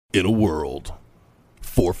In a world,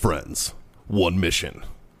 4 friends, 1 mission,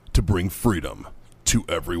 to bring freedom to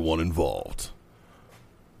everyone involved.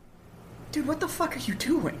 Dude, what the fuck are you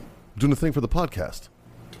doing? I'm doing a thing for the podcast.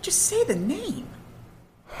 Just say the name.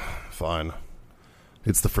 Fine.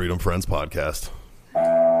 It's the Freedom Friends Podcast.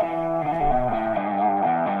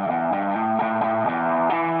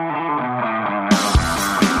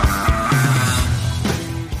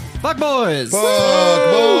 Fuck boys!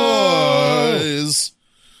 Fuck boys!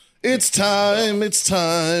 It's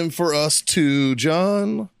time for us to,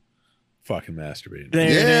 John. Fucking masturbating.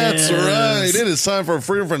 That's right. It is time for a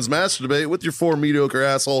Freedom Friends Master Debate with your 4 mediocre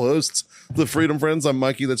asshole hosts, the Freedom Friends. I'm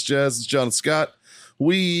Mikey, that's Jazz, it's John and Scott.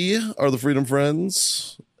 We are the Freedom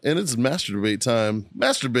Friends, and it's Master Debate time.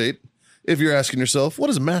 Master Debate, if you're asking yourself,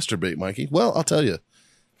 what is Master Debate, Mikey? Well, I'll tell you.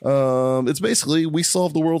 It's basically we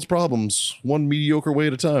solve the world's problems one mediocre way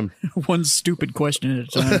at a time. One stupid question at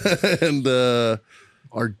a time. And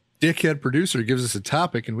Our dickhead producer gives us a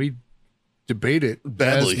topic and we debate it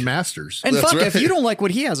Badly. as masters. And That's fuck, if right. you don't like what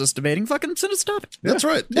he has us debating, fucking send us a topic. that's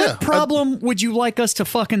right. What Yeah. problem would you like us to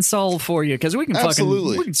fucking solve for you? Because we can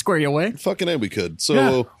Absolutely. we can square you away. Fucking A, we could.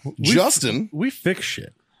 So, Justin. We fix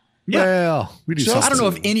shit. Yeah. Well, we do Justin. I don't know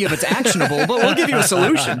if any of it's actionable, but we'll give you a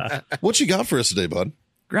solution. What you got for us today, bud?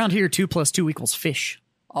 Around here, 2 + 2 = fish.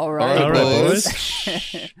 All right. All right,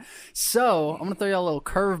 boys. So I'm gonna throw y'all a little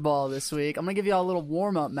curveball this week. I'm gonna give y'all a little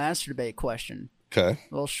warm-up master debate question. Okay.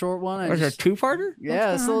 A little short one. Is it a 2-parter?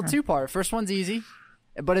 Yeah, it's a little two-part. First one's easy,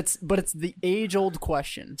 but it's the age-old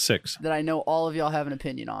question 6 that I know all of y'all have an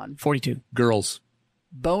opinion on: 42. girls.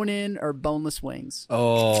 bone-in or boneless wings.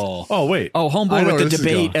 Oh wait. Oh, I homeboy know with where the this is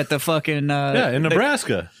debate going. at the fucking... Yeah, in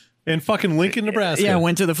Nebraska. In fucking Lincoln, Nebraska. Yeah,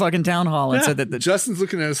 went to the fucking town hall and Yeah. said that... Justin's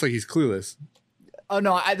looking at us like he's clueless. Oh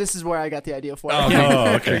no, this is where I got the idea for it.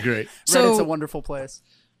 Oh, okay, great. Reddit's So- a wonderful place.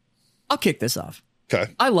 I'll kick this off.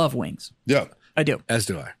 Okay. I love wings. Yeah. I do. As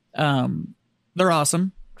do I. They're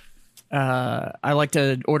awesome. I like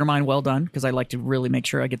to order mine well done because I like to really make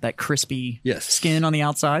sure I get that crispy Yes. skin on the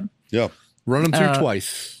outside. Yeah. Run them through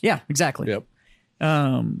twice. Yeah, exactly. Yep.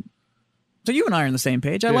 So you and I are on the same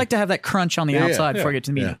page. I like to have that crunch on the outside before I get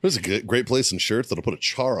to the meat. yeah. There's a great place in Shirts that'll put a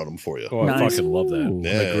char on them for you. Oh, I Nice. fucking love that.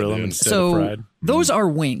 Yeah, Like grill them dude. instead of So fried. those are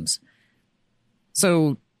wings.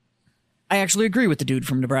 So I actually agree with the dude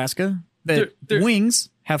from Nebraska that They're- wings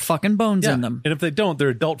have fucking bones Yeah. in them. And if they don't, they're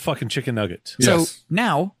adult fucking chicken nuggets. So Yes.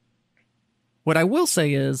 now, what I will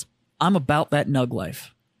say is I'm about that nug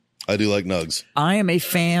life. I do like nugs. I am a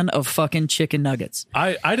fan of fucking chicken nuggets.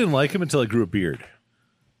 I didn't like him until I grew a beard.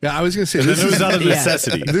 Yeah, I was going to say And then this it was is out of Yeah.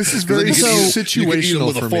 necessity. this is then very you can eat- you can eat them situational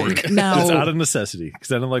with a for me. fork. Now, It's out of necessity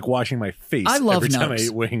because I don't like washing my face I love every time I nugs.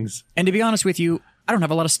 eat wings. and to be honest with you, I don't have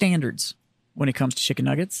a lot of standards when it comes to chicken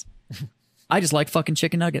nuggets. I just like fucking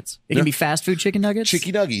chicken nuggets. It can be fast food chicken nuggets.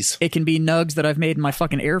 Chicky nuggies. It can be nugs that I've made in my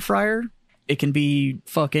fucking air fryer. It can be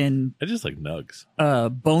fucking I just like nugs.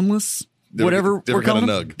 boneless, Different- whatever we're different calling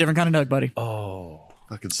kind of them. nug. Different kind of nug, buddy.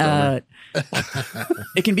 Fucking stomach.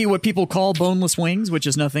 It can be what people call boneless wings, which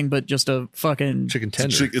is nothing but just a fucking. Chicken It's a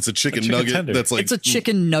tender. it's a chicken chicken nugget tender. that's like It's a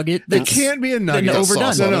chicken nugget. It That's, can't be a nugget. Then overdone.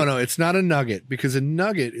 Sauce on No, it. no, it's not a nugget because a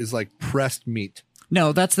nugget is like pressed meat.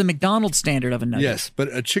 no, that's the McDonald's standard of a nugget. Yes, but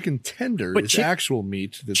a chicken tender But is Chick- actual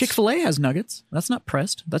meat. That's, Chick-fil-A has nuggets. That's not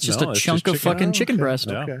pressed. That's just No, a it's chunk just of chicken. fucking Oh, chicken okay. breast.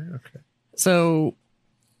 Yeah. Okay, okay. So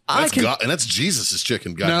I that's can. God, and that's Jesus'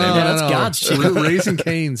 chicken. No, Goddamn. Yeah, that's God's chicken. Raising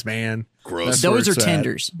Cane's, man. Gross. That's where Those are it's at.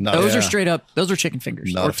 tenders. No, those yeah. are straight up. Those are chicken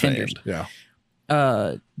fingers Not or a fan. tenders.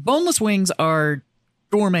 Yeah. Boneless wings are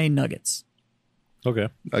gourmet nuggets. Okay.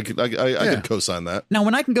 I could co-sign that. Now,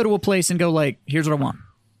 when I can go to a place and go like, here's what I want.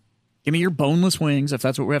 Give me your boneless wings, if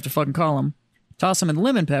that's what we have to fucking call them. Toss them in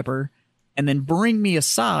lemon pepper, and then bring me a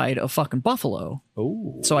side of fucking buffalo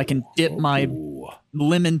Oh. so I can dip my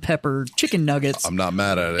lemon pepper chicken nuggets I'm not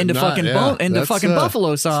mad at it. into fucking That's, fucking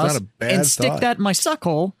buffalo it's sauce not a bad and stick thought. that in my suck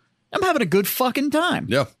hole. I'm having a good fucking time.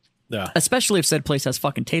 Yeah. Yeah. Especially if said place has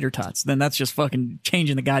fucking tater tots. Then that's just fucking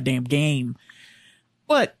changing the goddamn game.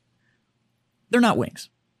 But they're not wings.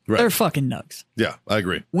 Right. They're fucking nugs. Yeah, I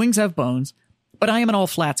agree. Wings have bones, but I am an all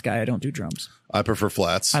flats guy. I don't do drums. I prefer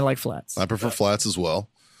flats. I like flats. I prefer flats as well.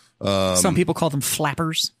 Some people call them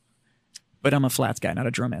flappers, but I'm a flats guy, not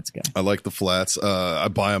a drumettes guy. I like the flats. I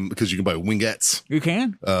buy them because you can buy wingettes. You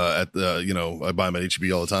can? At the I buy them at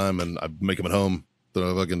HEB all the time, and I make them at home.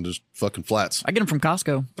 So I can just fucking flats. I get them from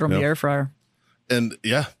Costco. Throw them in the Yeah. air fryer. And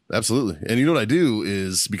yeah, absolutely. And you know what I do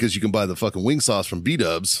is because you can buy the fucking wing sauce from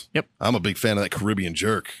B-Dubs. Yep. I'm a big fan of that Caribbean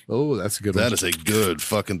jerk. Oh, that's a good one. That is a good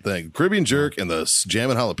fucking thing. Caribbean jerk and the jam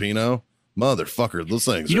and jalapeno. Motherfucker, those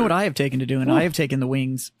things. You know are- what I have taken to doing? I have taken the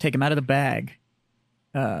wings, take them out of the bag,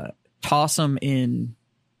 toss them in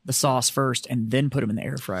the sauce first and then put them in the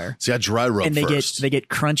air fryer. See, I dry rub And they first. get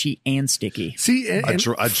crunchy and sticky. See, I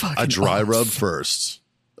dry rub first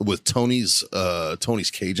with Tony's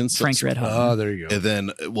Cajun sauce. Frank's Red Hot. oh, there you go.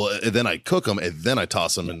 And then I cook them and then I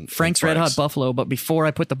toss them in. Frank's Red Hot Buffalo, but before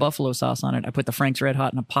I put the buffalo sauce on it, I put the Frank's Red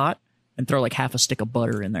Hot in a pot and throw like half a stick of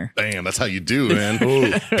butter in there. Bam, that's how you do, man.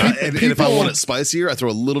 And if I want it spicier, I throw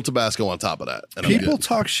a little Tabasco on top of that. And I'm People good.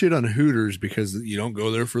 talk shit on Hooters because you don't go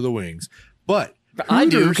there for the wings, but I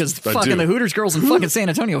do Hooters- because fucking do. the Hooters girls in fucking San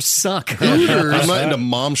Antonio suck. I'm not into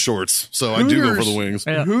mom shorts, so I do go for the wings.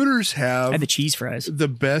 Yeah. Hooters have And the cheese fries. the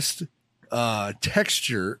best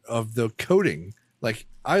texture of the coating. Like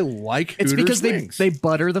I like It's Hooters because wings. they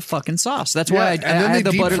butter the fucking sauce. That's why Yeah, I and then had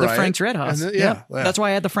they the butter deep the fry Frank's it, Red Hot. and then- yeah. That's why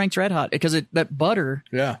I had the Frank's Red Hot because that butter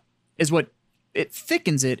yeah. is what it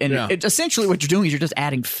thickens it, and Yeah. it essentially what you're doing is you're just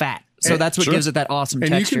adding fat. So And- that's what sure. gives it that awesome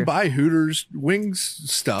And texture you can buy Hooters wings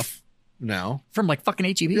stuff now. from like fucking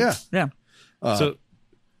HEB. Yeah. yeah. So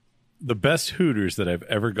the best Hooters that I've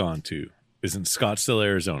ever gone to is in Scottsdale,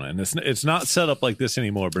 Arizona, and it's not set up like this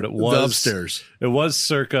anymore, but it was The upstairs. It was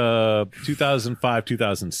circa 2005,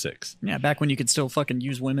 2006. Yeah, back when you could still fucking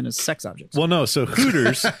use women as sex objects. Well, no. So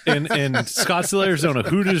Hooters in Scottsdale, Arizona,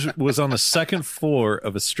 Hooters was on the second floor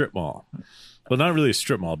of a strip mall. Well, not really a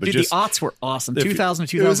strip mall, but Dude, just the aughts were awesome. if you- 2000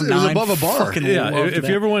 to it was 2009. above a bar. Fucking yeah. loved If that.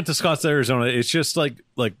 you ever went to Scottsdale, Arizona, it's just like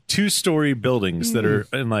 2-story buildings that are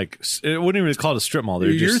in like it wouldn't even call it a strip mall. They're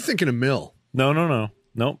You're just thinking of Mill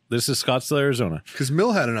no. This is Scottsdale, Arizona. because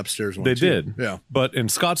Mill had an upstairs one. They too. did, Yeah. But in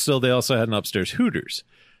Scottsdale, they also had an upstairs Hooters.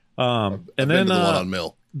 And Been then to the one on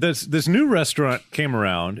Mill. this new restaurant came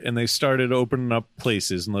around, and they started opening up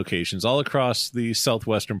places and locations all across the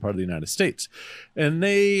southwestern part of the United States, and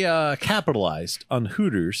they capitalized on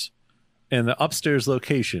Hooters and the upstairs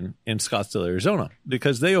location in Scottsdale, Arizona,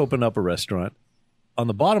 because they opened up a restaurant on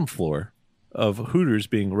the bottom floor of Hooters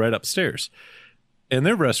being right upstairs, and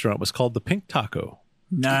their restaurant was called the Pink Taco.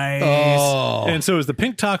 nice. Oh, And so it was the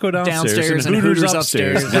Pink Taco downstairs, Downstairs and and Hooters, Hooters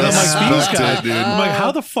upstairs. upstairs. And I'm like, Yeah. these Smoked guys, it, dude. I'm like,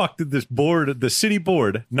 how the fuck did this board, the city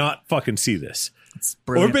board, not fucking see this?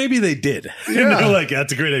 brilliant. Or maybe they did. And they're like,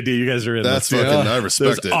 that's a great idea. You guys are in That's this. fucking. I That respect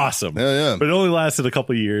was it. awesome. Yeah. But it only lasted a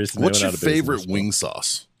couple of years. and they What's went your out of business. favorite wing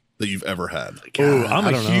sauce that you've ever had? Oh, I'm I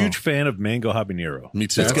a don't know. huge fan of mango habanero. Me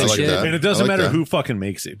too. That's I good like shit. that. And it doesn't I like matter that. who fucking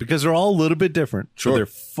makes it because they're all a little bit different. Sure. But they're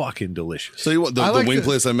fucking delicious. Tell you what, the I like wing the-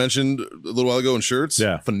 place I mentioned a little while ago in Shirts,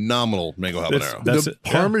 Yeah. phenomenal mango habanero. That's the it.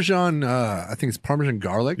 Yeah. Parmesan. I think it's Parmesan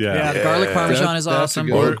garlic. Yeah. yeah, the garlic parmesan is that's a awesome.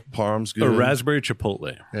 good Or one. parm's good. Or raspberry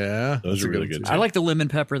chipotle. Yeah, Those that's are a really one, good too. I like the lemon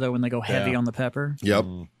pepper though when they go heavy Yeah. on the pepper. Yep.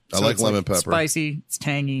 I like it's lemon pepper. Spicy, it's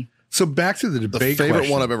tangy. So back to the The debate. favorite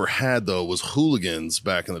question. one I've ever had though was Hooligans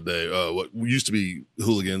back in the day. What used to be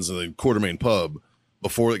Hooligans in the Quartermain Pub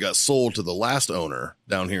before it got sold to the last owner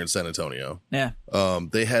down here in San Antonio. Yeah.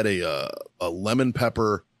 They had a lemon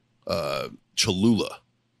pepper Cholula.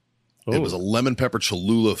 It was a lemon pepper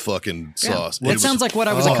Cholula fucking sauce. That It sounds was like what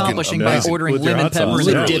I was fucking accomplishing by amazing. ordering With your lemon hot sauce. peppers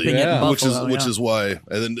and Literally, dipping it in yeah. buffalo. which is why.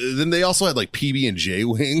 And then they also had like PB&J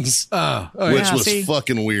wings, Oh, which yeah, was see?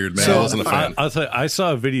 fucking weird, man. So, I wasn't a fan. I'll tell you, I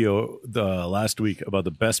saw a video last week about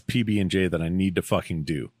the best PB&J that I need to fucking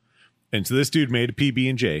do. And so this dude made a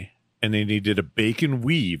PB&J, and then he did a bacon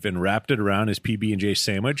weave and wrapped it around his PB&J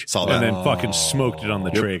sandwich, Saw and that. then fucking smoked it on the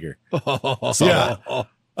Traeger. Saw Yeah. that.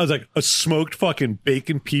 I was like, a smoked fucking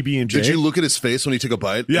bacon PB&J. Did you look at his face when he took a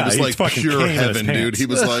bite? Yeah, it was he like fucking pure came in his heaven, dude. pants. He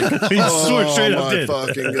was like, He oh straight up my did.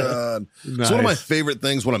 fucking god! It's one of my favorite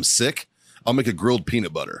things when I'm sick. I'll make a grilled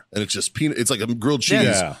peanut butter, and it's just peanut. It's like a grilled cheese,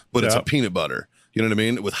 Yeah. but it's a Yep. peanut butter. You know what I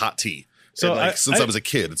mean? With hot tea. So And, like, I- since I- I was a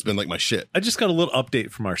kid, it's been like my shit. I just got a little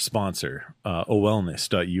update from our sponsor,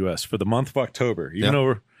 owellness.us, for the month of October. Even Yeah. though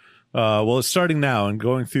we're, it's starting now and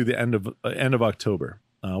going through the end of October.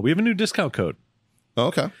 We have a new discount code. Oh,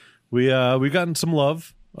 okay. We've gotten some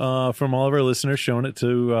love from all of our listeners, showing it to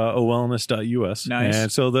owellness.us. Nice. And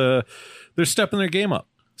so they're stepping their game up.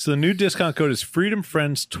 So the new discount code is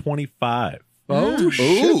FreedomFriends25. Oh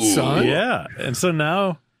shit, son! Yeah. And so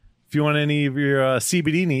now, if you want any of your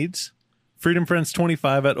CBD needs,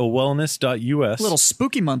 FreedomFriends25 at owellness.us. little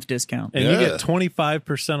spooky month discount. And Yeah. you get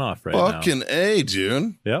 25% off right now. Fucking A,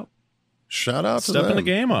 dude. Yep. Shout out to Stepping them. the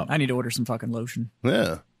game up. I need to order some fucking lotion.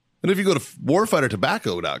 Yeah. And if you go to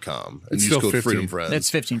warfightertobacco.com and It's use still code 15. Freedom Friends,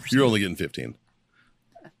 That's 15%. you're only getting 15.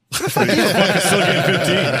 Still getting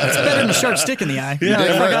 15. It's better than a sharp stick in the eye. You're damn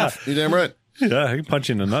fuck right. off. You're damn right. Yeah, I can punch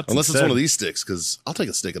you in the nuts. Unless it's instead. one of these sticks, because I'll take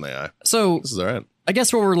a stick in the eye. So This is all right. I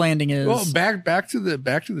guess where we're landing is Well, back to the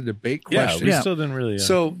debate Yeah, question. we Yeah. still didn't really.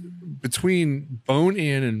 So between bone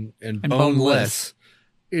in and And boneless, boneless.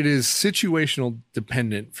 it is situational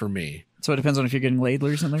dependent for me. so it depends on if you're getting laid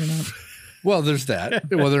or something or not. Well, there's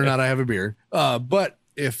that. Whether or not I have a beer. But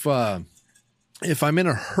if I'm in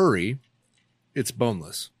a hurry, it's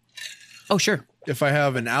boneless. Oh, sure. If I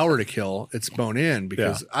have an hour to kill, it's bone in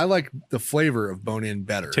because I like the flavor of bone in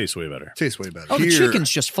better. Tastes way better. Tastes way better. Oh, the Here- chicken's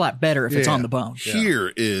just flat better if it's Yeah. on the bone.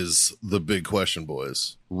 Here is the big question,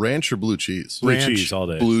 boys. Ranch or blue cheese? Blue Ranch. cheese all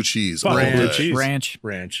day. Blue cheese. Fuck all blue day. cheese. Ranch.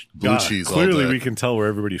 Ranch. Blue God, cheese all Clearly, day. we can tell where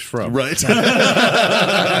everybody's from. Right.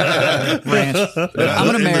 Ranch. I'm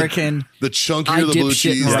an American. The chunkier I the dip blue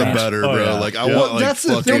shit in cheese, the ranch. better, Oh, bro. yeah. Like I Yeah. want Well, like that's the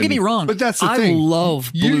fucking. thing. Don't get me wrong. But that's the I thing.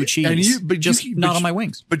 love blue You- cheese. and you- but you just can- not but on you- my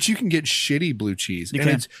wings. But you can get shitty blue cheese. You and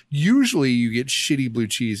can. it's usually you get shitty blue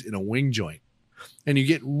cheese in a wing joint. And you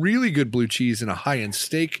get really good blue cheese in a high-end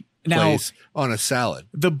steak Now- place on a salad.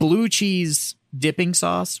 The blue cheese dipping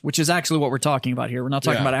sauce, which is actually what we're talking about here. We're not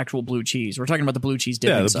talking Yeah. about actual blue cheese. We're talking about the blue cheese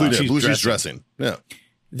dipping Yeah, the blue sauce. Yeah, cheese blue cheese dressing. dressing. Yeah.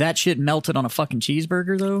 That shit melted on a fucking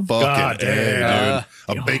cheeseburger, though. Fucking damn.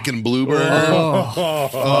 dude. A bacon blue burger.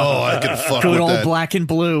 Oh, I could fuck Good with old that. black and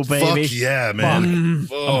blue, baby. Fuck yeah, man. I'm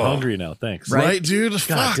Oh. hungry now. Thanks. Right, dude? God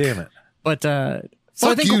Fuck. damn it. But so I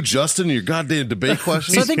Fuck think you, Justin, and your goddamn debate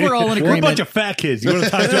questions. so I think we're all in We're a agreement. bunch of fat kids. You want to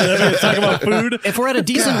talk about food? If we're at a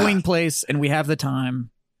decent God. wing place and we have the time,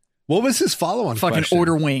 What was his follow-on fucking question?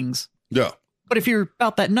 order wings. Yeah. But if you're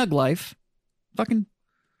about that nug life, fucking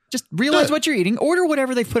just realize Yeah. what you're eating. Order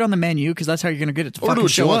whatever they've put on the menu because that's how you're going to get it to Or do fucking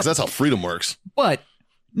what you show want, up. 'cause that's how freedom works. But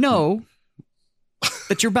know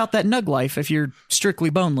that you're about that nug life if you're strictly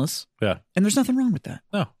boneless, Yeah. and there's nothing wrong with that.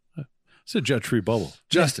 No. It's a judge free bubble.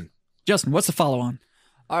 Justin. Justin, what's the follow-on?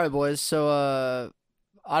 All right, boys. So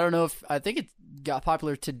I don't know if I think it got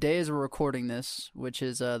popular today as we're recording this, which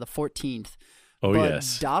is the 14th. Oh, but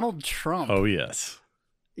yes. Donald Trump Oh, yes.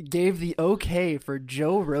 gave the okay for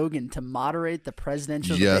Joe Rogan to moderate the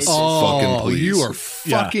presidential Yes. debate. Fucking please. You are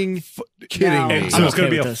Yeah. fucking kidding Now- me. And so I'm it's going okay to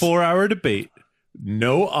be with a this. 4-hour debate.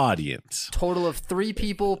 No audience. Total of 3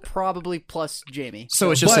 people, probably plus Jamie.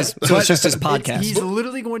 So it's just But- it's just his It's- podcast. he's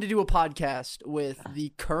literally going to do a podcast with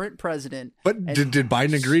the current president. But and did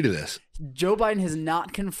Biden agree to this? Joe Biden has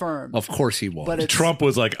not confirmed. Of course he won't. But it's, Trump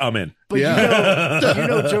was like, I'm in. But Yeah. you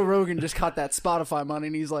know Joe Rogan just caught that Spotify money,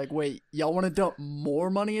 and he's like, "Wait, y'all want to dump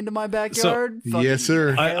more money into my backyard?" Fucking Yes,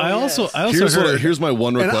 sir. hell I also yes. Here's my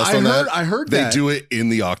one And request I on heard- that. I heard they that. do it in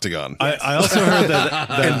the octagon. I also heard that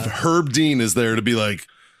and Herb Dean is there to be like,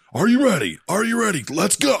 "Are you ready? Are you ready?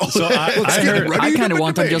 Let's go." So I heard, I kind of to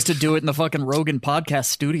want them debate. just to do it in the fucking Rogan podcast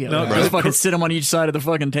studio. No, just right. fucking sit them on each side of the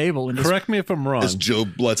fucking table and just correct me if I'm wrong, As Joe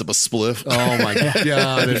lights up a spliff. Oh my god,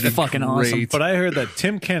 that'd be fucking awesome. great. but I heard that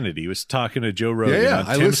Tim Kennedy was talking to Joe Rogan Yeah, on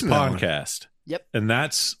I Tim's listened to that one. podcast. Yep. And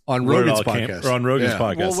that's On where it Rogan's all came- podcast. or on Rogan's Yeah.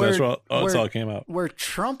 podcast. Well, that's where- where that's where- all came out. Where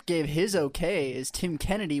Trump gave his okay is Tim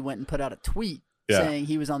Kennedy went and put out a tweet Yeah. saying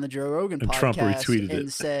he was on the Joe Rogan And podcast Trump retweeted and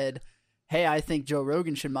it. said, "Hey, I think Joe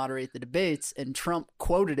Rogan should moderate the debates." And Trump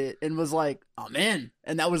quoted it and was like, "I'm in,"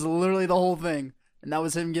 and that was literally the whole thing. And that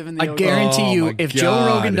was him giving the I okay. guarantee Oh you, my if Joe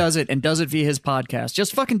God. Rogan does it and does it via his podcast,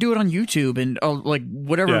 just fucking do it on YouTube and like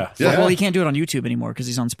whatever. Yeah. Yeah. Well, he can't do it on YouTube anymore because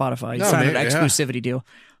he's on Spotify. He No, signed man, an yeah. exclusivity deal.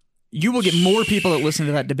 You will get more people that listen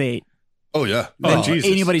to that debate Oh yeah. than Oh, Jesus.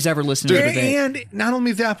 anybody's ever listened to the debate. And not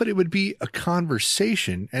only that, but it would be a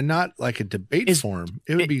conversation and not like a debate Is- form.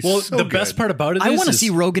 It would be Well, so the good. best part about it I is want to see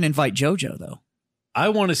Rogan invite JoJo though. I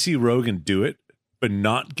want to see Rogan do it, but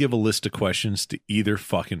not give a list of questions to either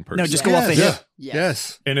fucking person. No, just go off the Yes. hip.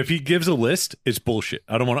 Yes. And if he gives a list, it's bullshit.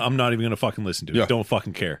 I'm not even going to fucking listen to it. Yeah. Don't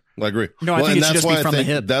fucking care. I agree. No, I think and it should that's just be why I from the think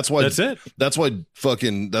hip. That's why. That's it. That's why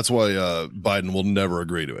Biden will never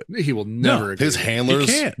agree to it. He will never agree. His handlers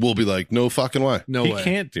He can't. will be like, "No fucking way." No he way.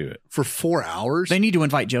 can't do it. For 4 hours? They need to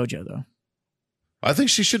invite JoJo though. I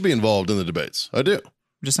think she should be involved in the debates. I do. I'm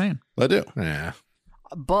just saying. I do. Yeah.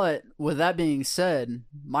 But with that being said,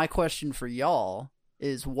 my question for y'all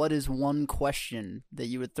is, what is one question that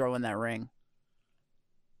you would throw in that ring?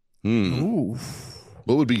 Ooh.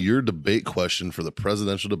 What would be your debate question for the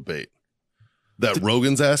presidential debate that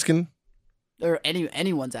Rogan's asking? Or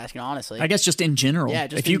anyone's asking, honestly. I guess just in general. Yeah,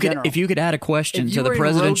 just if in you could general. if you could add a question If to you the were in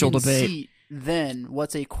presidential Rogan's debate. seat, then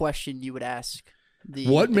what's a question you would ask?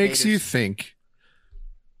 What makes you debaters? think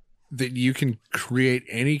that you can create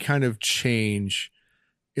any kind of change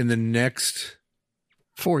in the next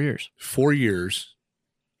 4 years. 4 years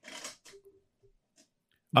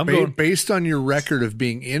I'm going. based on your record of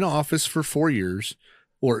being in office for 4 years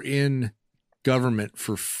or in government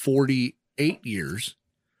for 48 years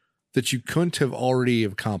that you couldn't have already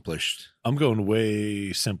accomplished? I'm going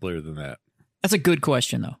way simpler than that. That's a good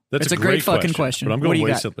question though. That's it's a a great great fucking question. But I'm What going do you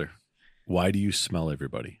way got? simpler. Why do you smell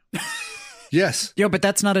everybody? Yes. Yo, but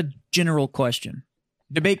that's not a general question.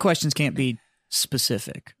 Debate questions can't be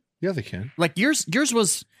specific. Yeah, they can. Like yours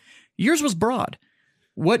was Yours was broad.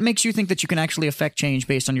 What makes you think that you can actually affect change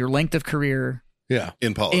based on your length of career Yeah.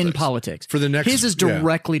 In politics. in politics? For the next, His is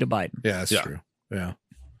directly to Biden. Yeah, that's Yeah. true. Yeah.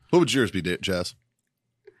 What would yours be, Jazz?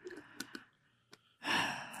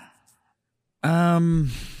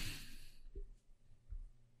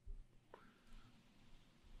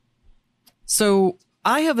 So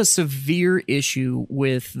I have a severe issue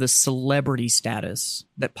with the celebrity status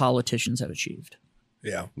that politicians have achieved.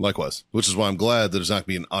 Yeah. Likewise, which is why I'm glad that there's not going to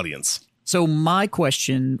be an audience. So my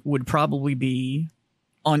question would probably be,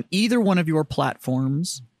 on either one of your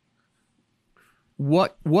platforms,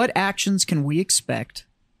 what actions can we expect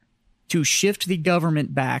to shift the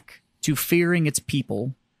government back to fearing its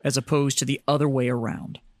people as opposed to the other way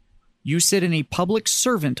around? You sit in a public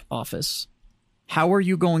servant office. How are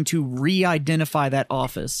you going to re-identify that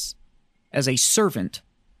office as a servant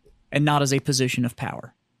and not as a position of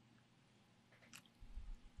power?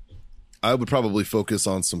 I would probably focus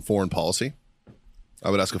on some foreign policy.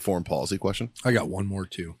 I would ask a foreign policy question. I got one more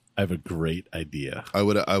too. I have a great idea. I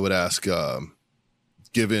would ask,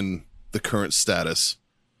 given the current status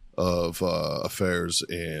of affairs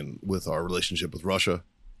with our relationship with Russia,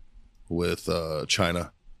 with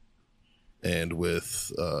China, and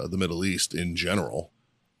with the Middle East in general,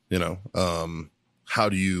 how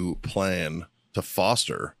do you plan to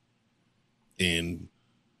foster in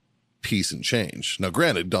peace and change? Now,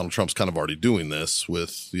 granted, Donald Trump's kind of already doing this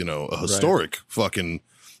with, a historic fucking.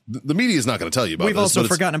 The media is not going to tell you about We've this. also but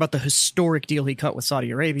forgotten about the historic deal he cut with Saudi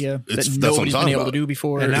Arabia That's that what I'm nobody's been talking able about. to do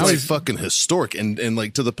before. And now it's he's- fucking historic, and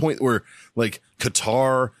like to the point where like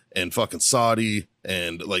Qatar and fucking Saudi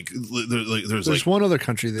and there's There's one other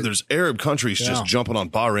country that there's Arab countries just jumping on.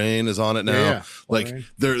 Bahrain is on it now. Yeah. Like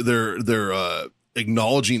Bahrain. they're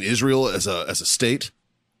acknowledging Israel as a state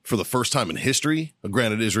for the first time in history.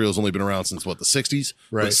 Granted, Israel's only been around since the 60s,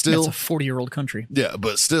 Right. but still, That's a 40-year-old country. yeah,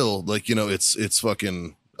 but still, like, it's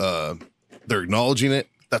fucking, they're acknowledging it.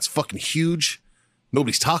 That's fucking huge.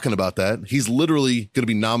 Nobody's talking about that. He's literally going to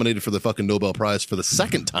be nominated for the fucking Nobel Prize for the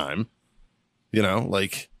second time.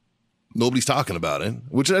 Like, nobody's talking about it,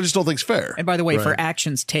 which I just don't think is fair. And by the way, for Right.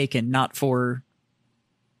 actions taken, not for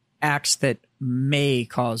acts that may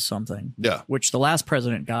cause something. Yeah. Which the last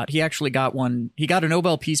president got. He actually got one. He got a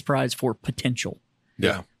Nobel Peace Prize for potential,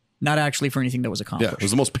 Yeah. not actually for anything that was Yeah. accomplished. It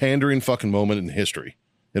was the most pandering fucking moment in history,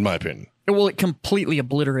 in my opinion. Well, it completely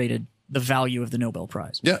obliterated the value of the Nobel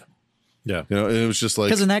Prize. Yeah. Yeah. And it was just like,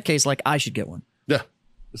 Because in that case, like, I should get one. yeah.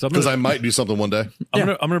 So I'm Because gonna, I might do something one day. I'm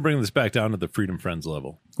gonna bring this back down to the Freedom Friends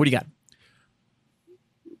level. What do you got?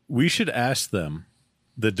 We should ask them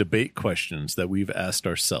the debate questions that we've asked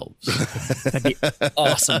ourselves. That'd be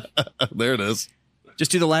awesome. There it is.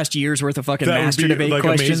 Just do the last year's worth of fucking That would master be, debate like,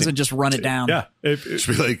 questions amazing. and just run it down. Yeah. It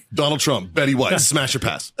should be like Donald Trump, Betty White, smash or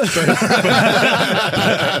pass. Pirates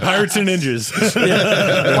and ninjas.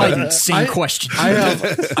 Biden, same question. I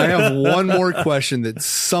have one more question that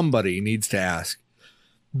somebody needs to ask.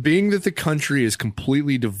 Being that the country is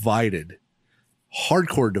completely divided,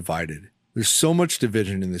 hardcore divided, there's so much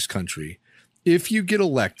division in this country. If you get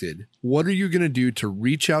elected, what are you going to do to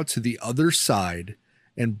reach out to the other side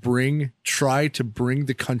and try to bring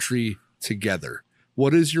the country together?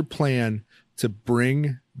 What is your plan to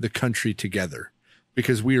bring the country together?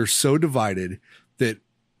 Because we are so divided that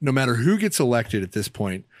no matter who gets elected at this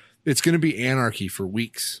point, it's going to be anarchy for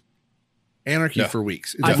weeks. Yeah. For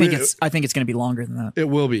weeks. I think it's going to be longer than that. It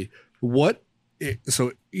will be.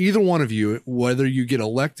 So either one of you, whether you get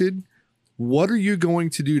elected, what are you going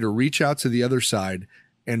to do to reach out to the other side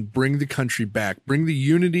and bring the country back, bring the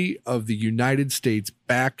unity of the United States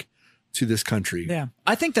back to this country? Yeah.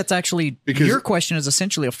 I think that's actually, Because- your question is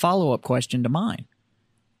essentially a follow-up question to mine.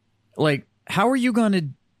 Like, how are you going to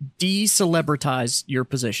de-celebritize your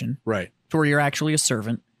position Right. to where you're actually a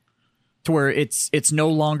servant, to where it's no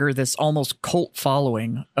longer this almost cult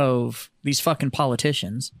following of these fucking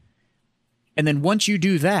politicians? And then once you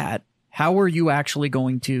do that, how are you actually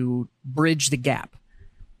going to bridge the gap?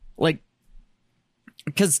 Like,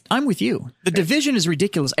 because I'm with you. The division is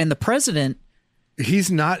ridiculous. And the president,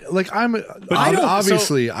 He's not like I don't-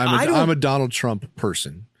 obviously so I don't- I'm a Donald Trump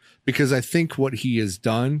person because I think what he has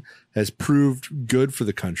done has proved good for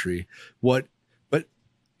the country. But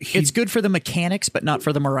it's good for the mechanics, but not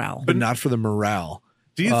for the morale. but not for the morale.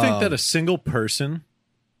 Do you think that a single person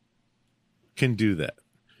can do that?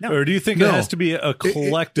 No. Or do you think No. it has to be a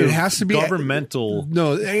collective, it has to be governmental?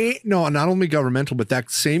 No, not only governmental, but that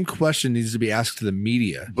same question needs to be asked to the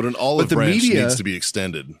media. But an olive the branch media- needs to be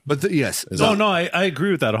extended. But yes, No, I agree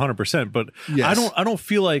with that 100%. But Yes. I don't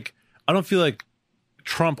feel like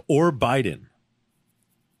Trump or Biden,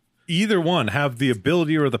 either one, have the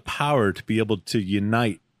ability or the power to be able to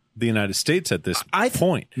unite the United States at this I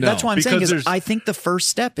point. That's what I'm saying. Because Is I think the first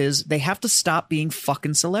step is they have to stop being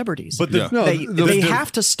fucking celebrities. But the, Yeah. No, they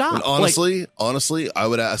have to stop. And honestly, I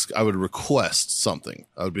would request something.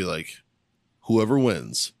 I would be like, whoever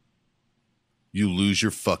wins, you lose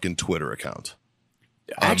your fucking Twitter account.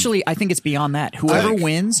 Actually, I think it's beyond that. Whoever Like,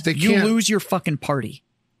 wins, they you can't- lose your fucking party.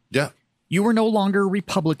 Yeah. You are no longer a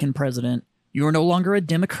Republican president. You are no longer a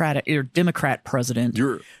Democrat president.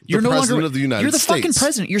 You're the no president longer of the United You're the States. fucking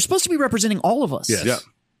president. You're supposed to be representing all of us. Yes. Yeah.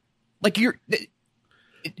 Like you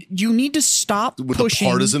need to stop With pushing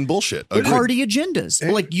the partisan bullshit. Agreed. party agendas.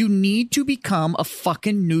 Like you need to become a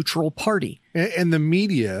fucking neutral party. And the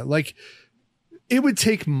media, like, it would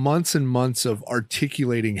take months and months of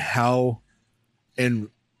articulating how, and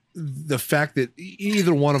the fact that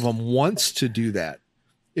either one of them wants to do that.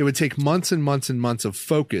 It would take months and months and months of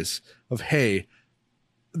focus of, hey,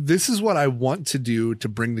 this is what I want to do to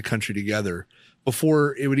bring the country together,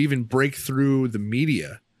 before it would even break through the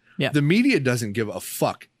media. Yeah. The media doesn't give a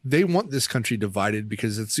fuck. They want this country divided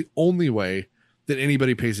because it's the only way that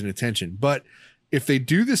anybody pays an attention. But if they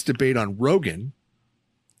do this debate on Rogan,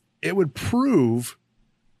 it would prove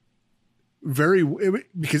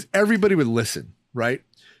because everybody would listen, right?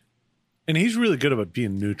 and he's really good about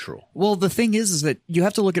being neutral. Well, the thing is that you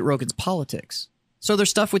have to look at Rogan's politics. So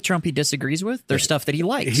there's stuff with Trump he disagrees with. There's stuff that he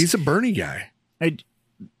likes. He's a Bernie guy.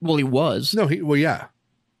 Well, he was. No, yeah.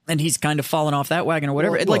 And he's kind of fallen off that wagon or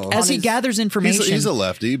whatever. Well, like well, as he his- gathers information, He's a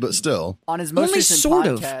lefty, but still. On his most only recent sort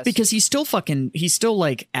podcast, of, because he's still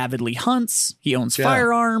like avidly hunts. He owns Yeah.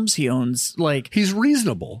 firearms. He owns like He's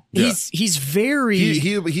reasonable. he's very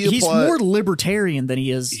He he's applied- more libertarian than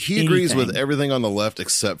he is. He agrees with anything. everything on the left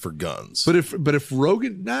except for guns. But if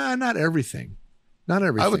Rogan, not everything. Not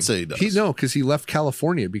everything. I would say he does. No, because he left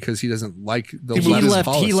California because he doesn't like the He He left's left.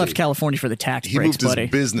 policy. He left California for the tax he breaks, moved his buddy.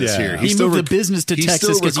 business Yeah. here. He still moved the business to he's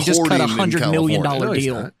Texas still because he just cut recording in $100 million California. No, he's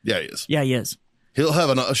deal. not. Yeah, he is. Yeah, he is. He'll have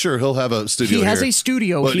he'll have a studio. He has here, a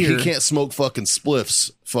studio but here. he can't smoke fucking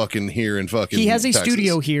spliffs fucking here in fucking. He has a Texas.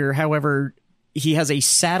 studio here. However, he has a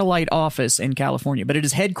satellite office in California, but it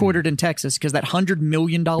is headquartered in Texas because that $100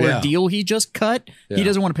 million Yeah. deal he just cut, he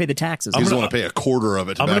doesn't want to pay the taxes. He on doesn't it. want to pay a quarter of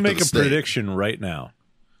it. I'm going to make a prediction right now,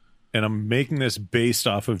 and I'm making this based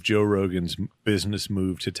off of Joe Rogan's business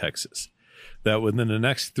move to Texas, that within the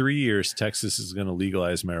next 3 years, Texas is going to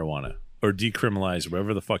legalize marijuana or decriminalize,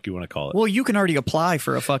 whatever the fuck you want to call it. Well, you can already apply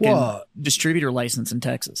for a fucking Well, distributor license in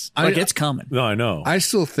Texas. Like, it's coming. No, I know. I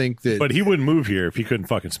still think that. But he wouldn't move here if he couldn't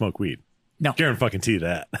fucking smoke weed. No. Guarantee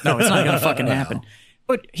that. No, it's not going to fucking happen.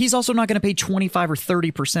 But he's also not going to pay 25 or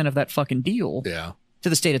 30% of that fucking deal yeah. to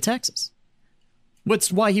the state of Texas.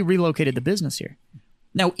 That's why he relocated the business here.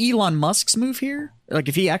 Now, Elon Musk's move here, like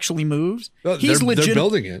if he actually moves, Well, he's they're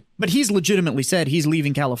building it. But he's legitimately said he's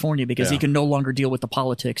leaving California because he Yeah. can no longer deal with the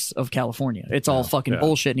politics of California. It's all fucking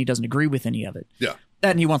bullshit and he doesn't agree with any of it. Yeah. That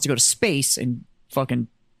and he wants to go to space, and fucking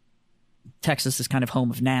Texas is kind of home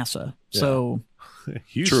of NASA. So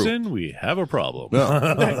Houston, we have a problem.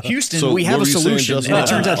 Houston, So we have what a were you saying, solution, Justin? and it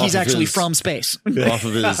turns out Off he's of actually his- from space. off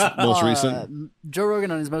of his most recent. Joe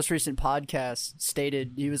Rogan on his most recent podcast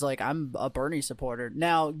stated he was like, "I'm a Bernie supporter."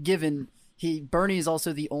 Now, given Bernie is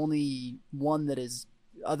also the only one that is,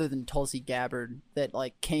 other than Tulsi Gabbard, that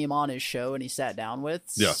like came on his show and he sat down with.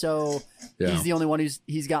 Yeah. So Yeah. he's the only one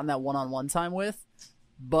he's gotten that one-on-one time with.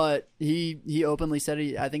 But he openly said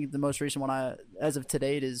I think the most recent one as of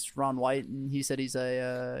today is Ron White, and he said he's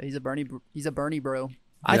a Bernie bro.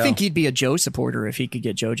 I Yeah. think he'd be a Joe supporter if he could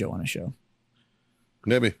get JoJo on a show.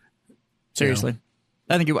 Maybe. Seriously.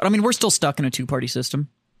 I think he would. I mean, we're still stuck in a two-party system,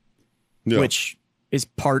 Yeah. which is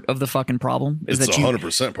part of the fucking problem. Is It's that you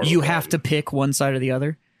 100% part of you the have to problem. pick one side or the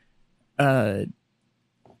other.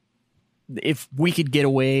 If we could get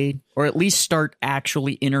away, or at least start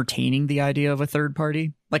actually entertaining the idea of a third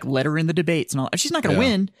party, like let her in the debates and all. She's not going to Yeah.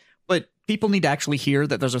 win, but people need to actually hear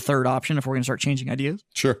that there's a third option if we're going to start changing ideas.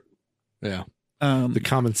 Sure. Yeah. The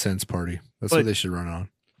common sense party. That's But- what they should run on.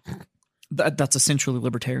 That's essentially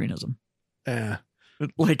libertarianism.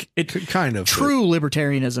 Like it. Kind of. True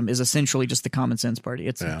libertarianism is essentially just the common sense party.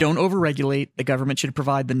 It's Yeah. don't overregulate. The government should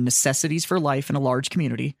provide the necessities for life in a large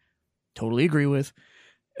community. Totally agree with.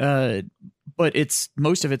 But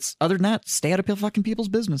most of it's other than that, stay out of fucking people's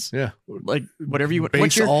business. Yeah. Like whatever you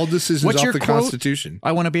Base all decisions what's off your the quote? Constitution.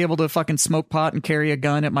 I want to be able to fucking smoke pot and carry a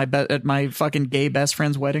gun at my fucking gay best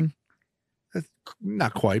friend's wedding.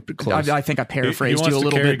 Not quite, but close. I think I He paraphrased wants you a to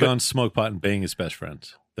little carry bit. But, guns, smoke pot, and bang his best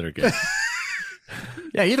friends that are gay.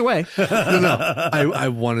 yeah, either way. I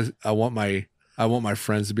want my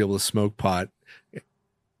friends to be able to smoke pot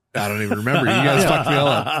I don't even remember. You guys fucked me all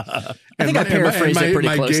up. I think I paraphrased it pretty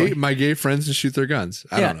closely. My gay friends to shoot their guns.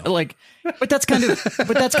 I don't know. like, but that's kind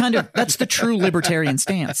of that's the true libertarian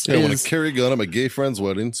stance. Yeah, I want is- to carry a gun at my gay friend's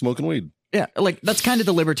wedding, smoking weed. yeah, like that's kind of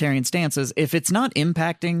the libertarian stance. Is if it's not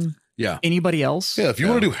impacting Yeah. anybody else, Yeah, if you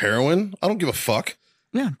want to do heroin, I don't give a fuck.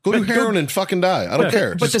 yeah. Go do heroin and fucking die. I don't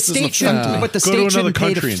care. But the Just doesn't state affect shouldn't. me. But the Go to state another shouldn't pay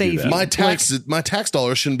to country and do save that. you. my tax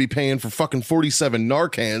dollars shouldn't be paying for fucking 47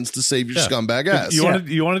 Narcans to save your scumbag ass. You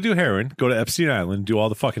want to do heroin? Go to Epstein Island. Do all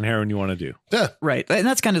the fucking heroin you want to do. Yeah. Right. And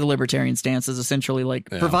that's kind of the libertarian stance is essentially like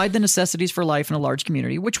provide the necessities for life in a large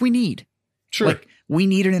community, which we need. Sure. Like we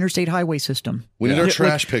need an interstate highway system. We need our Like,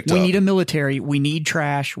 trash picked we up. need a military. We need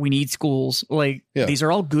trash. We need schools. Like Yeah. these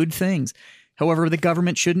are all good things. However, the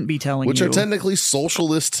government shouldn't be telling which you. are technically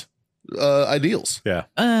socialist ideals. Yeah.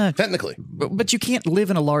 Technically. but you can't live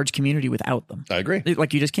in a large community without them. I agree.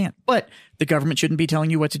 Like you just can't. But the government shouldn't be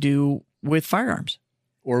telling you what to do with firearms.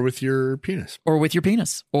 Or with your penis. Or with your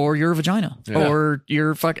penis, or your vagina, Yeah. or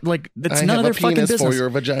your fucking like that's I none have of their a fucking penis business. for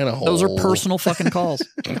your vagina hole. Those are personal fucking calls,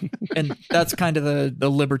 and that's kind of the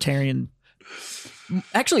libertarian.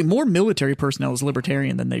 Actually, more military personnel is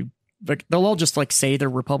libertarian than they'll all just like say they're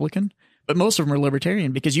Republican, but most of them are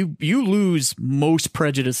libertarian because you lose most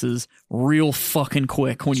prejudices real fucking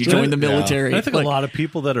quick when you join the military. And I think Like, a lot of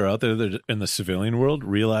people that are out there that in the civilian world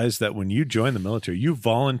realize that when you join the military, you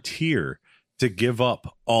volunteer to give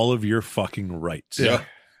up all of your fucking rights. Yeah.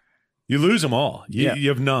 You lose them all. You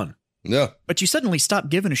have none. Yeah. but you suddenly stop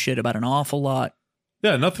giving a shit about an awful lot.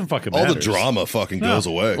 Yeah, nothing fucking All matters. the drama fucking goes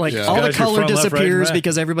away. Like Yeah. all the Guys, you're color front, left, right, and disappears red.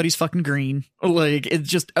 because everybody's fucking green. Like it's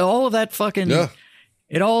just all of that fucking. Yeah.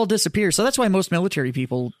 It all disappears. So that's why most military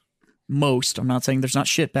people, I'm not saying there's not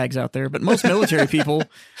shitbags out there, but most military people,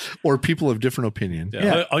 Or people of different opinion.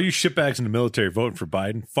 Yeah. All you shitbags in the military voting for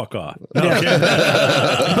Biden, fuck off. but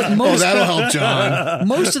Oh, most, that'll help, John.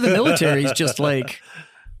 most of the military is just like,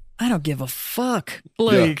 I don't give a fuck.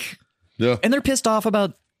 Like, Yeah. and they're pissed off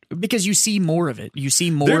about, because you see more of it. You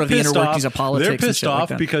see more They're of the inner pissed workings off. of politics. They're and pissed shit like off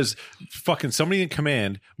that. because fucking somebody in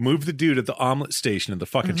command moved the dude at the omelet station at the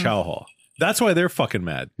fucking Mm-hmm. chow hall. That's why they're fucking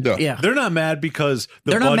mad. Yeah. They're not mad because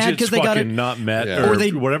the They're not mad budget's 'cause they got fucking it- not met Yeah. or, Or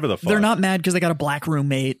they- whatever the fuck. They're not mad because they got a black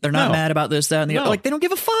roommate. They're not No. mad about this, that, and the other. No. Like they don't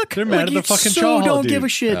give a fuck. They're mad like, at the you fucking so chow hall don't dude. give a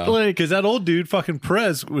shit. Yeah. Like Because that old dude fucking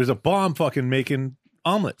Perez was a bomb fucking making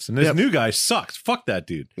omelets. And this new guy sucks. Fuck that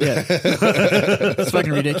dude. yeah, it's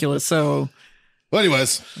fucking ridiculous. So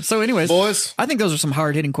Anyways, anyways, boys, I think those are some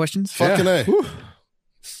hard hitting questions. fucking A.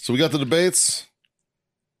 So we got the debates.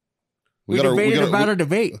 We got debated about our, a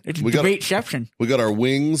debate. It's we got- debateception. we got our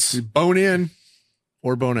wings. Bone in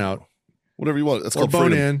or bone out. Whatever you want. It's Or called bone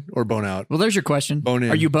freedom. in or bone out. Well, there's your question. Bone in.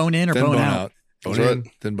 Are you bone in or Then bone out? Bone That's in,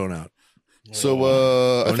 right. then bone out.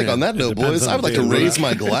 So I think on that note, depends boys, on I would the like to day of raise the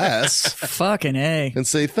my glass Fucking A. and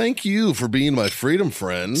say thank you for being my freedom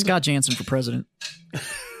friend. Scott Jansen for president.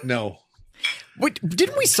 No. Wait,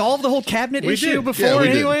 didn't we solve the whole cabinet We issue did. before Yeah, we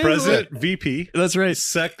did. anyway? President, VP, That's right.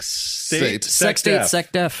 sex, state, State. Sec state, F.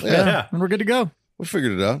 sec def. Yeah. Yeah. And we're good to go. We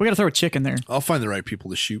figured it out. We got to throw a chick in there. I'll find the right people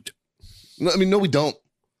to shoot. No, I mean, no, we don't.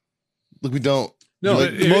 Look, we don't. No,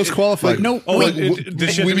 Like, the most qualified. No, Oh, Like,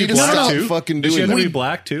 does she have we to be need to black stop too? fucking Does she doing have to that. be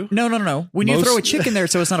black too? No. We need to Most- throw a chick in there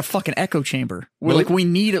so it's not a fucking echo chamber. We're Really? like, we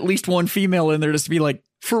need at least one female in there just to be like,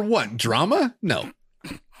 For what? Drama? No.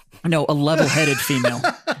 no, a level-headed female.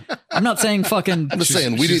 I'm not saying fucking. I'm just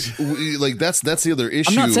saying like that's the other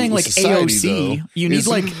issue. I'm not saying with like society, AOC. though, You need is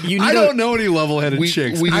like you need. I don't know any level-headed we,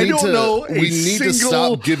 chicks. we I need don't to know a we need to single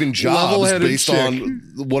stop giving jobs level-headed based chick. on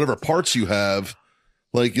whatever parts you have.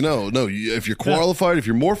 Like if you're qualified, if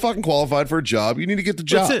you're more fucking qualified for a job, you need to get the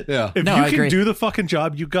job. That's it. Yeah. If No, you I can agree. do the fucking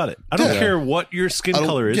job, you got it. I don't Yeah. care what your skin I don't,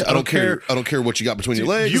 color is. yeah, I don't care. I don't care what you got between your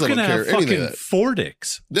legs. You I can don't care have anything fucking of that. 4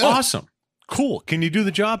 dicks. Yeah. Awesome. Cool. Can you do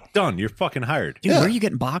the job? Done. You're fucking hired. Dude, Yeah. where are you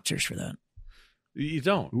getting boxers for that? You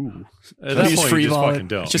don't. Ooh. At that You point, free you just ball it. fucking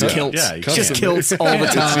don't. It's just kilts. Yeah, you It's just can't. kilts all the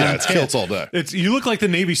time. It's kilts all day. It's you look like the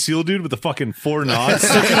Navy SEAL dude with the fucking 4 knots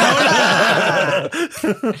sticking out.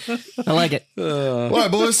 I like it. All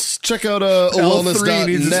right, boys, check out wellness.net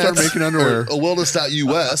needs to start making underwear. or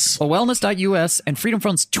wellness.us. Well, wellness.us and Freedom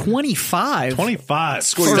Front's 25. 25.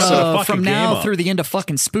 Score For, yourself a fucking from game now up. through the end of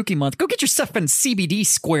fucking spooky month. Go get yourself in CBD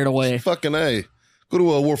squared away. Fucking A. Go to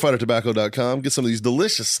warfightertobacco.com. Get some of these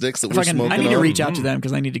delicious sticks that we're Fucking, smoking I need to on. reach out to them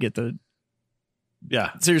because I need to get the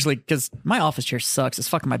Yeah. seriously because my office chair sucks. It's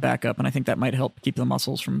fucking my back up, and I think that might help keep the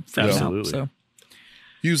muscles from freaking Absolutely. out. So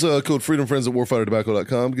Use code FreedomFriends at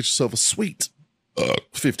warfightertobacco.com. Get yourself a sweet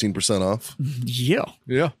 15% off. yeah,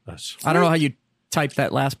 Yeah. I don't know how you type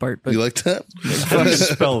that last part, but You like that? How do you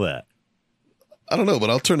spell that? I don't know, but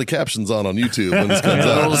I'll turn the captions on YouTube when this comes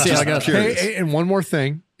out. We'll see how it Just goes. Hey, curious. hey, and one more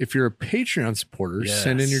thing. if you're a Patreon supporter,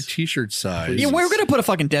 send in your t-shirt size. Yeah, we're gonna put a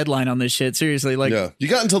fucking deadline on this shit. Seriously, like, Yeah, you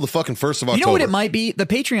got until the fucking 1st of October. you know what it might be? The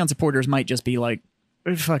Patreon supporters might just be like,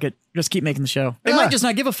 fuck it, just keep making the show. They might just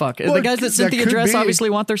not give a fuck. Well, the guys that sent that the could address be. obviously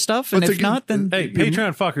want their stuff, and But if not, then Hey,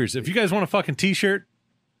 Patreon fuckers, if you guys want a fucking t-shirt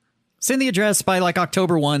send the address by like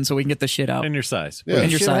October 1 so we can get the shit out. in your size. Yeah. And You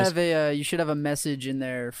your should size. have you should have a message in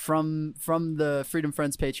there from the Freedom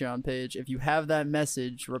Friends Patreon page. If you have that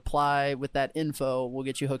message, reply with that info. We'll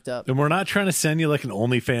get you hooked up. And we're not trying to send you like an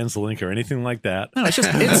OnlyFans link or anything like that. No, it's just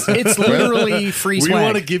it's literally free We swag.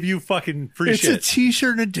 want to give you fucking free It's a shit.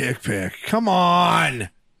 t-shirt and a dick pic. Come on.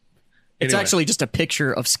 It's Anyway. actually just a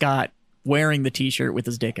picture of Scott wearing the T-shirt with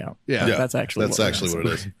his dick out. Yeah. that's actually That's what actually what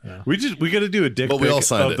it is. We got to do a dick But we pic all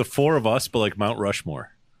signed of it. the four of us, but like Mount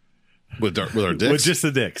Rushmore With our dicks. with just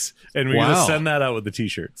the dicks, and we're Wow. gonna send that out with the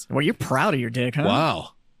t-shirts. Well, you're proud of your dick, huh? Wow.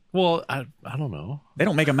 Well, I don't know. They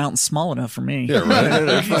don't make a mountain small enough for me. Yeah,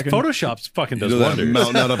 right. Photoshop fucking You does know that wonders.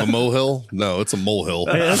 mountain out of a molehill? No, it's a molehill.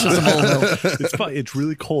 Hey, that's just a molehill. It's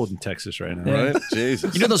really cold in Texas right now. Yeah. Right?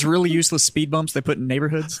 Jesus. You know those really useless speed bumps they put in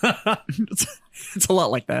neighborhoods? it's a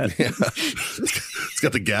lot like that. It's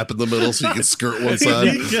got the gap in the middle so you can skirt one side.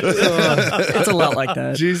 It's a lot like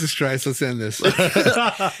that. Jesus Christ, let's end this. All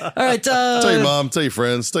right, Tell your mom, tell your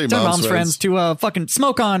friends, tell your tell mom's, mom's friends to fucking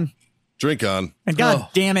smoke on. Drink on. And god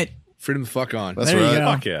damn it, Freedom the fuck on. That's There you right. go.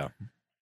 Fuck yeah.